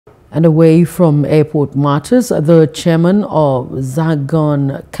And away from airport matters, the chairman of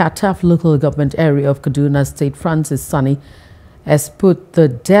Zangon, Kataf local government area of Kaduna State, Francis Sani, has put the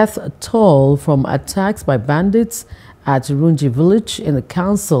death toll from attacks by bandits at Runji Village in the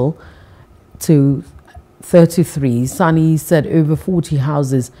council to 33. Sani said over 40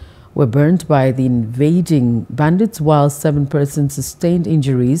 houses were burnt by the invading bandits, while 7 persons sustained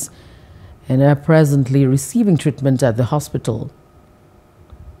injuries and are presently receiving treatment at the hospital.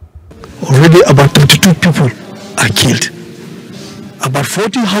 Already about 32 people are killed. About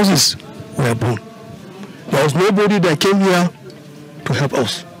 40 houses were burned. There was nobody that came here to help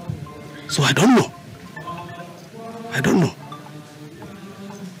us. So I don't know. I don't know.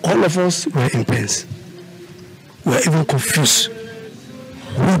 All of us were in pains. We were even confused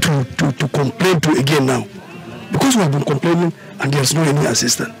who to complain to again now. Because we have been complaining and there's no any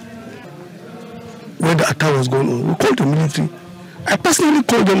assistance. When the attack was going on, we called the military. I personally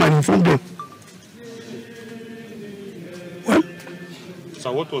called them and informed them. Well,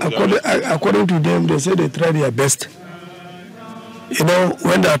 so what was according to them, they said they tried their best. You know,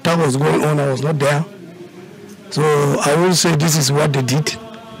 when the attack was going on, I was not there. So I won't say this is what they did.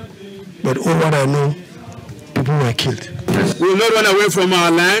 But all what I know, people were killed. We will not run away from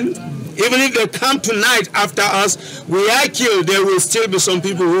our land. Even if they come tonight after us, we are killed, there will still be some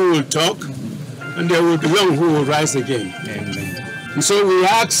people who will talk, and there will be young who will rise again. Amen. And so we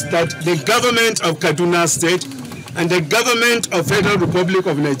ask that the government of Kaduna State and the government of Federal Republic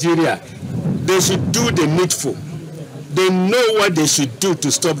of Nigeria, they should do the needful. They know what they should do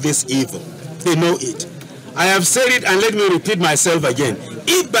to stop this evil. They know it. I have said it, and let me repeat myself again.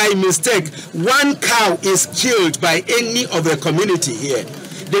 If by mistake one cow is killed by any of the community here,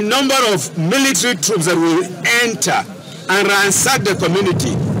 the number of military troops that will enter and ransack the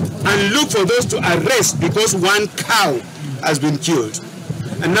community and look for those to arrest because one cow has been killed.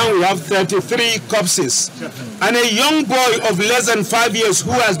 And now we have 33 corpses. And a young boy of less than 5 years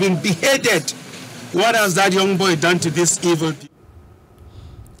who has been beheaded. What has that young boy done to this evil people?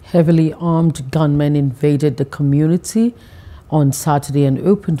 Heavily armed gunmen invaded the community on Saturday and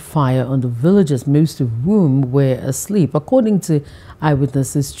opened fire on the villagers, most of whom were asleep. According to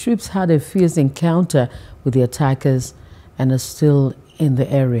eyewitnesses, troops had a fierce encounter with the attackers and are still in the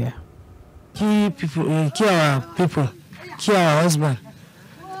area. Kill our people, kill our husband.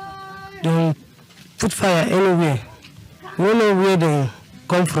 Don't put fire anywhere. We don't know where they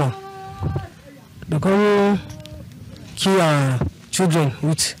come from. They come kill our children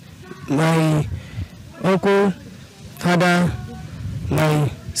with my uncle, father,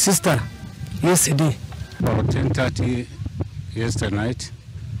 my sister yesterday. About 10:30 yesterday night,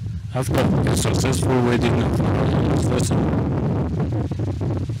 after a successful wedding of our first,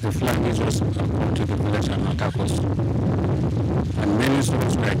 the flankers was come to the village and attack us. And many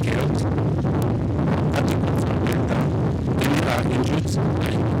souls were killed. Articles are went down. Many are injured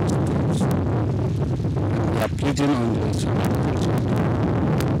and in hospitals. And they are pleading on the survivors.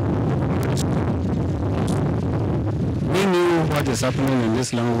 We knew what is happening in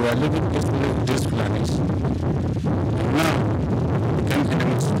this land. We are living peacefully with these flankers. And now, we become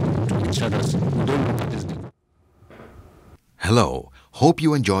enemies to each other. We don't know what is the... Hello, hope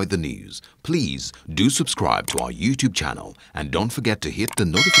you enjoyed the news. Please do subscribe to our YouTube channel and don't forget to hit the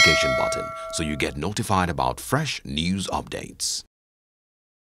notification button so you get notified about fresh news updates.